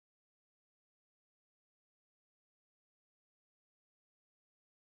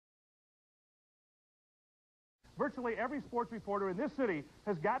Virtually every sports reporter in this city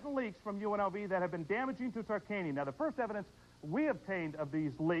has gotten leaks from UNLV that have been damaging to Tarkanian. Now, the first evidence we obtained of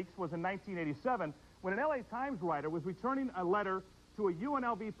these leaks was in 1987 when an LA Times writer was returning a letter to a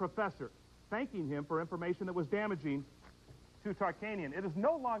UNLV professor thanking him for information that was damaging to Tarkanian. It is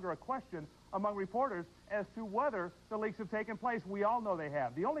no longer a question among reporters as to whether the leaks have taken place. We all know they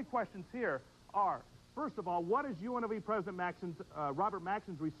have. The only questions here are, first of all, what is UNLV President Robert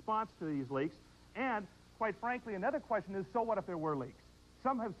Maxon's response to these leaks? And, quite frankly, another question is, so what if there were leaks?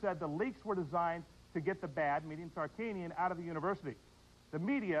 Some have said the leaks were designed to get the bad, meaning Tarkanian, out of the university. The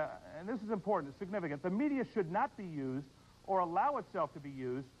media, and this is important, it's significant, the media should not be used or allow itself to be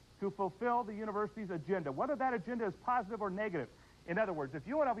used to fulfill the university's agenda, whether that agenda is positive or negative. In other words, if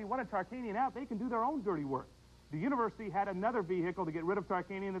UNLV wanted Tarkanian out, they can do their own dirty work. The university had another vehicle to get rid of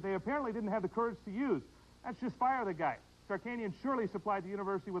Tarkanian that they apparently didn't have the courage to use. That's just fire the guy. Tarkanian surely supplied the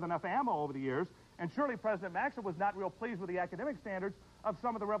university with enough ammo over the years, and surely President Maxon was not real pleased with the academic standards of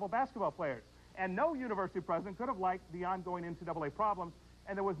some of the rebel basketball players. And no university president could have liked the ongoing NCAA problems,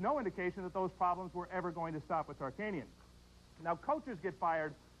 and there was no indication that those problems were ever going to stop with Tarkanian. Now, coaches get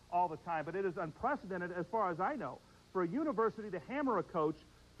fired all the time, but it is unprecedented, as far as I know, for a university to hammer a coach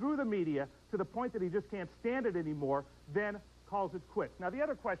through the media to the point that he just can't stand it anymore, then calls it quits. Now, the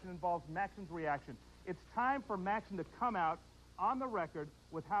other question involves Maxon's reaction. It's time for Maxon to come out on the record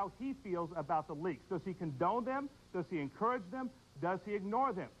with how he feels about the leaks. Does he condone them? Does he encourage them? Does he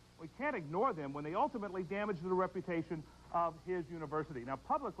ignore them? We can't ignore them when they ultimately damage the reputation of his university. Now,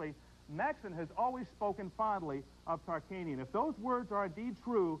 publicly, Maxon has always spoken fondly of Tarkanian. If those words are indeed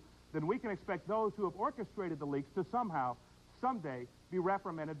true, then we can expect those who have orchestrated the leaks to somehow, someday, be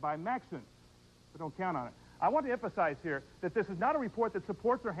reprimanded by Maxon. But don't count on it. I want to emphasize here that this is not a report that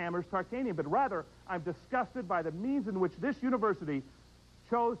supports or hammers Tarkanian, but rather I'm disgusted by the means in which this university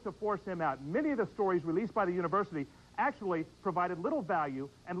chose to force him out. Many of the stories released by the university actually provided little value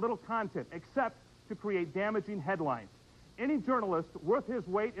and little content, except to create damaging headlines. Any journalist worth his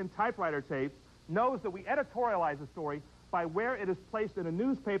weight in typewriter tapes knows that we editorialize a story by where it is placed in a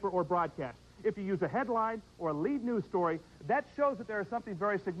newspaper or broadcast. If you use a headline or a lead news story, that shows that there is something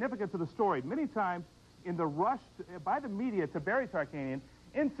very significant to the story. Many times, in the rush by the media to bury Tarkanian,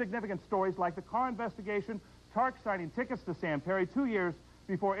 insignificant stories like the car investigation, Tark signing tickets to Sam Perry 2 years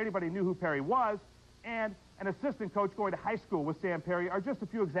before anybody knew who Perry was, and an assistant coach going to high school with Sam Perry are just a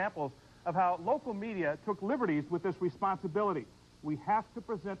few examples of how local media took liberties with this responsibility. We have to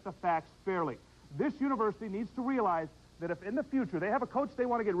present the facts fairly. This university needs to realize that if in the future they have a coach they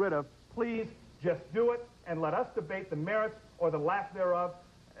want to get rid of, please just do it and let us debate the merits or the lack thereof.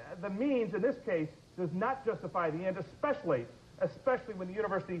 The means, in this case, does not justify the end, especially when the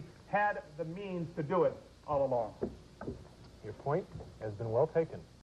university had the means to do it all along. Your point has been well taken.